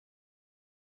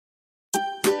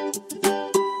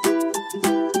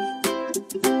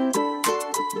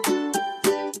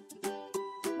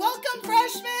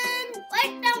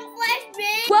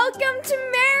Welcome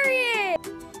to Marian!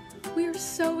 We are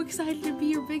so excited to be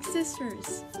your big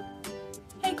sisters.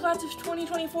 Hey class of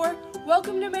 2024,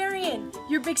 welcome to Marian.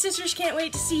 Your big sisters can't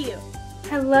wait to see you.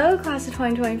 Hello class of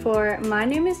 2024, my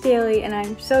name is Daly and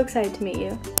I'm so excited to meet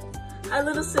you. Hi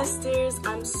little sisters,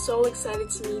 I'm so excited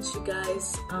to meet you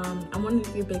guys. I'm one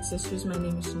of your big sisters, my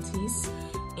name is Shantice.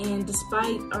 And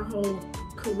despite our whole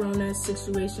corona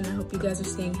situation, I hope you guys are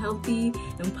staying healthy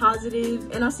and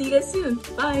positive, and I'll see you guys soon.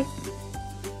 Bye.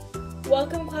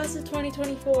 Welcome class of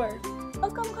 2024.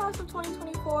 Welcome class of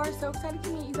 2024, so excited to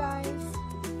meet you guys.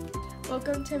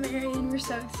 Welcome to Marian, we're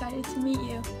so excited to meet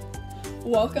you.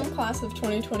 Welcome class of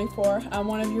 2024, I'm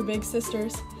one of your big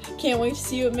sisters. Can't wait to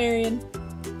see you at Marian.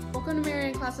 Welcome to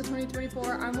Marian, class of 2024.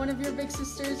 I'm one of your big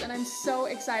sisters and I'm so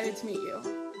excited to meet you.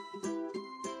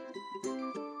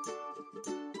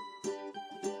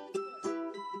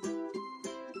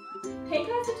 Hey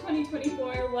class of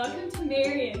 2024, welcome to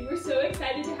Marian. We're so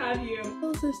excited to have you.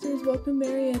 Hello sisters, welcome to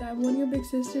Marian. I'm one of your big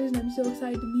sisters and I'm so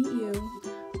excited to meet you.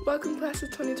 Welcome class of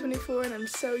 2024 and I'm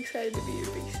so excited to be your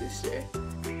big sister.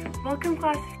 Welcome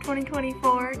class of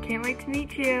 2024, can't wait to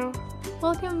meet you.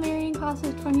 Welcome Marian, class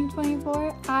of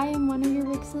 2024. I am one of your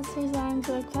big sisters and I'm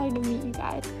so excited to meet you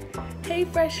guys. Hey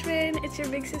freshmen, it's your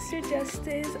big sister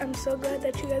Justice. I'm so glad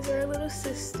that you guys are our little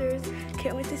sisters.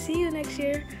 Can't wait to see you next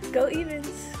year. Go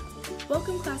Evens!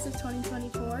 Welcome class of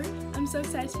 2024. I'm so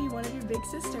excited to be one of your big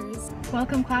sisters.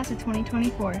 Welcome class of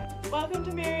 2024. Welcome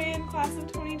to Marian, class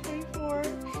of 2024.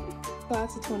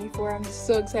 Class of 24, I'm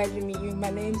so excited to meet you. My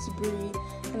name's Bree,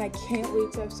 and I can't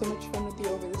wait to have so much fun with you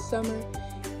over the summer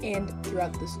and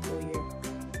throughout the school year.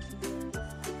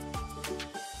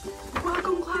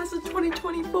 Welcome class of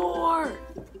 2024!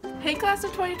 Hey class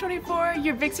of 2024,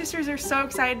 your big sisters are so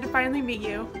excited to finally meet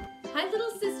you. Hi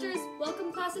little sisters,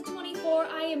 welcome class of 24.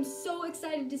 I am so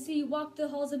excited to see you walk the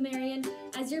halls of Marian.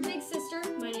 As your big sister,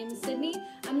 my name is Sydney.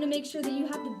 I'm going to make sure that you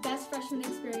have the best freshman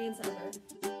experience ever.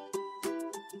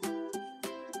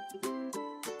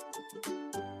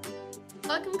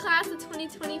 Welcome class of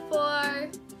 2024.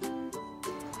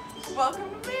 Welcome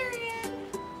to Marian.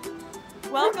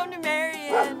 Welcome to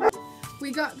Marian.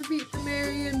 We got the beat, the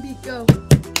Marian beat, go.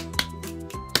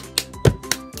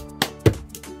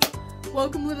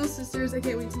 Welcome little sisters, I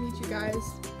can't wait to meet you guys.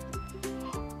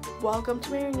 Welcome to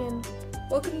Marian.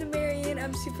 Welcome to Marian,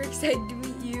 I'm super excited to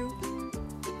meet you.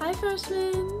 Hi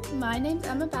freshmen, my name's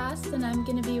Emma Bast and I'm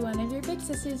going to be one of your big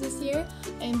sisters this year.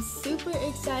 I'm super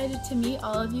excited to meet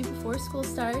all of you before school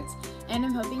starts and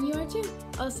I'm hoping you are too.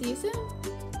 I'll see you soon.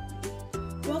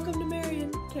 Welcome to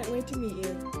Marian. Can't wait to meet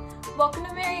you. Welcome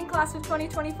to Marian, class of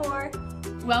 2024.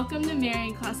 Welcome to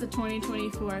Marian, class of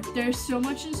 2024. There is so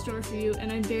much in store for you,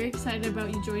 and I'm very excited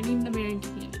about you joining the Marian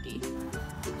community.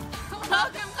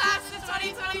 Welcome class of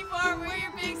 2024, we're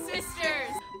your big sisters.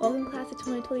 Welcome class of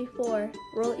 2024,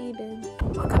 roll even.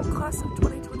 Welcome class of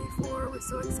 2024, we're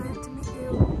so excited to meet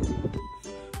you.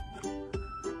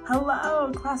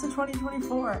 Hello, class of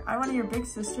 2024. I'm one of your big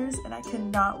sisters, and I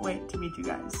cannot wait to meet you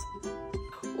guys.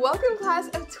 Welcome class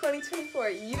of 2024.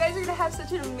 You guys are going to have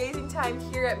such an amazing time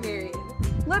here at Marian.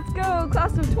 Let's go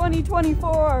class of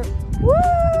 2024. Woo!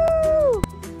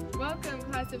 Welcome,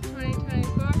 class of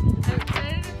 2024. I'm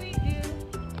excited to meet you.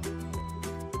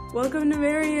 Welcome to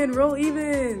Marian, roll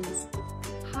evens.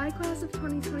 Hi class of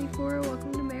 2024,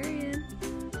 welcome to Marian.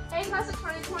 Hey class of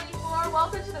 2024,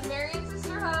 welcome to the Marian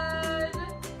Sisterhood.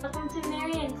 Welcome to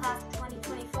Marian, class of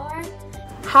 2024.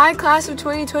 Hi class of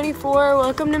 2024,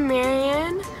 welcome to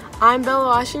Marian. I'm Bella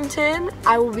Washington.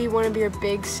 I will be one of your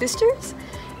big sisters.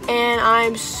 And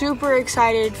I'm super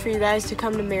excited for you guys to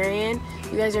come to Marian.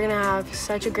 You guys are gonna have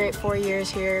such a great 4 years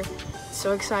here.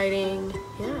 So exciting,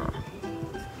 yeah.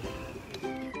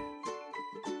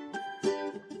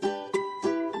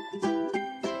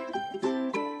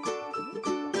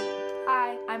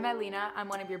 Hi, I'm Elena. I'm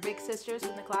one of your big sisters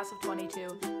from the class of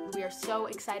 22. We are so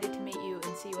excited to meet you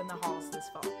and see you in the halls this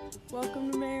fall.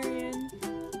 Welcome to Marian.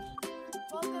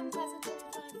 Welcome class of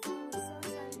 2024, we're so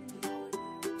excited to meet all of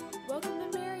you.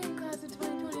 Welcome to Marian, class of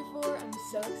 2024. I'm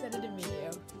so excited to meet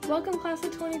you. Welcome class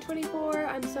of 2024,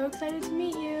 I'm so excited to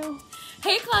meet you.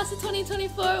 Hey class of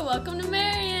 2024, welcome to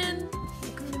Marian.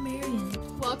 Welcome to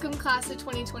Marian. Welcome, class of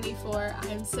 2024.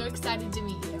 I'm so excited to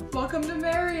meet you. Welcome to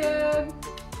Marian.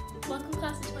 Welcome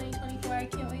class of 2024, I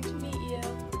can't wait to meet you.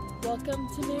 Welcome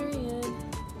to Marian.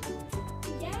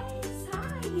 Yes, hi.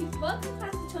 Welcome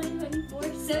class of 2024.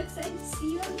 So excited to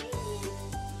see you at Marian.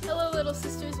 Hello, little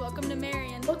sisters. Welcome to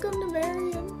Marian. Welcome to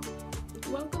Marian.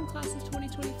 Welcome, class of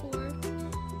 2024.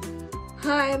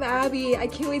 Hi, I'm Abby. I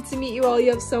can't wait to meet you all.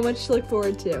 You have so much to look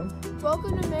forward to.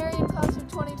 Welcome to Marian, class of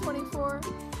 2024.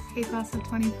 Hey class of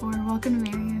 24, welcome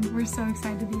to Marian. We're so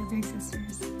excited to be your big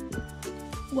sisters.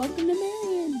 Welcome to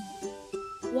Marian.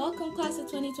 Welcome class of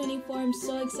 2024. I'm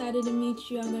so excited to meet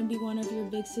you. I'm going to be one of your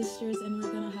big sisters and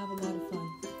we're going to have a lot of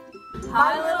fun.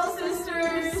 Hi little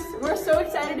sisters! We're so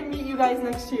excited to meet you guys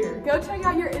next year. Go check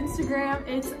out your Instagram.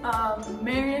 It's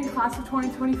Marian Class of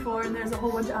 2024 and there's a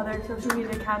whole bunch of other social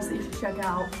media accounts that you should check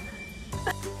out.